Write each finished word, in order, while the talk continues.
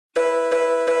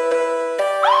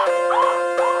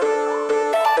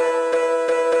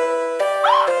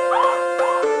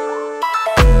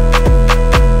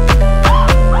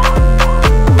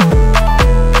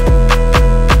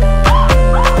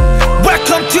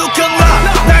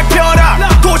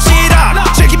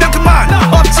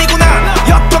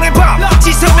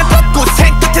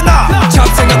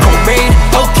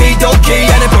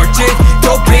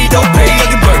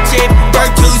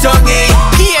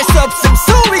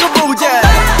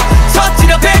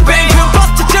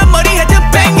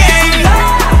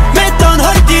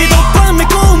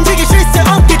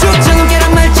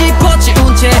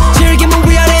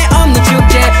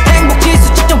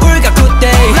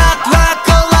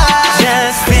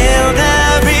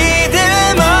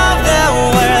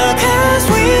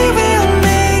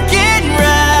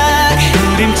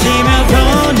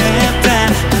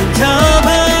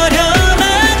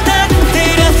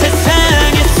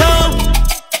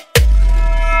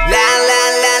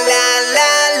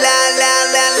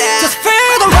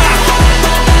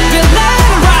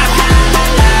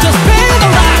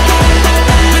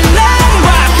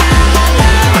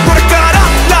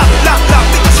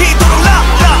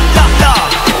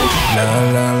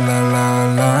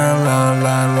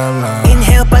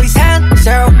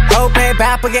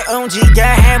움직여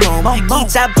해몸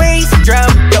기타 베이스 드럼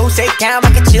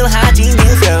도색하게 칠하지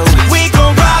뮤소 We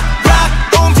gon' rock rock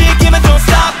움직이면 don't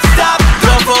stop stop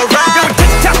Go for a ride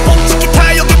기타 뽕치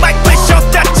기타 여기 마이크 프레셔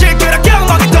다 즐겨라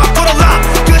경험하게 더 끌어라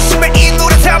그 심해 이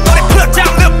노래 사물에 put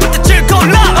down 늪부터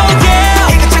즐거울라 Oh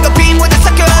yeah 이것저것 빈무대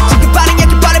섞여 지금 빠르게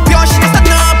그 빠른 변신했어 너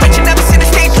But you never seen a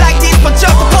stage like this 번쩍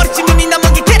버리지 눈이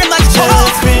남은 게 걔를 마주쳐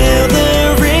Just feel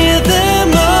the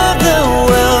rhythm of the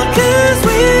world Cause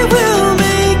we will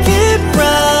make it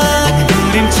rock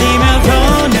부림치며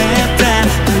보냈다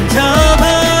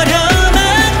던져버려만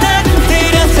딱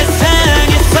때려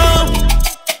세상에서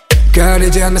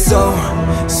가리지 않는 soul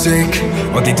sick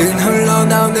어디든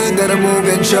흘러나오는 대로 move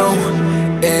and show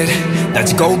it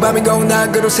낮이고 밤이고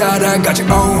낙으로 살아가지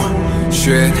oh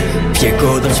shit 피해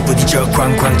곳 없이 부딪혀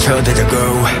쾅쾅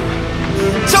쳐대자고